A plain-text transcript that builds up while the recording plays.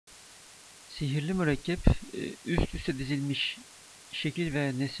Sihirli mürekkep üst üste dizilmiş şekil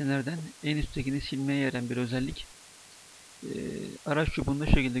ve nesnelerden en üsttekini silmeye yarayan bir özellik. Araç çubuğunda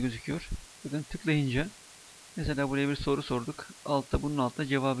şu şekilde gözüküyor. Bakın tıklayınca mesela buraya bir soru sorduk. Bunun altta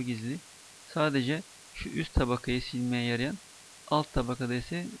cevabı gizli. Sadece şu üst tabakayı silmeye yarayan, alt tabakada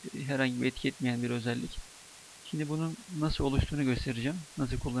ise herhangi bir etki etmeyen bir özellik. Şimdi bunun nasıl oluştuğunu göstereceğim.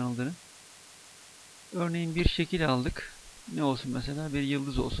 Nasıl kullanıldığını. Örneğin bir şekil aldık. Ne olsun mesela? Bir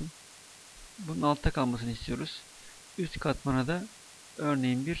yıldız olsun. Bunun altta kalmasını istiyoruz. Üst katmana da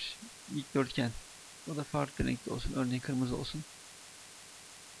örneğin bir dikdörtgen. O da farklı renkli olsun. Örneğin kırmızı olsun.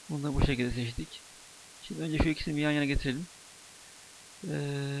 Bunu da bu şekilde seçtik. Şimdi önce şu ikisini bir yan yana getirelim.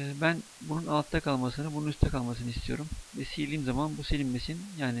 Ben bunun altta kalmasını, bunun üstte kalmasını istiyorum. Ve sildiğim zaman bu silinmesin.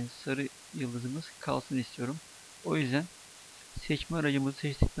 Yani sarı yıldızımız kalsın istiyorum. O yüzden seçme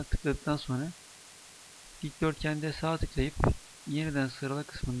aracımızı tıkladıktan sonra dikdörtgende sağ tıklayıp yeniden sırala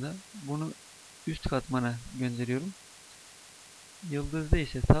kısmında bunu üst katmana gönderiyorum. Yıldızda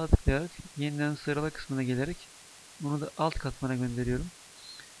ise sağ tıklayarak yeniden sırala kısmına gelerek bunu da alt katmana gönderiyorum.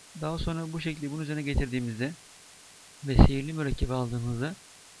 Daha sonra bu şekilde bunun üzerine getirdiğimizde ve sihirli mürekkebi aldığımızda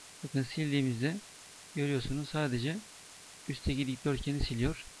bakın sildiğimizde görüyorsunuz sadece üstteki dikdörtgeni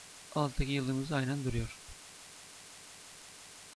siliyor. Alttaki yıldızımız aynen duruyor.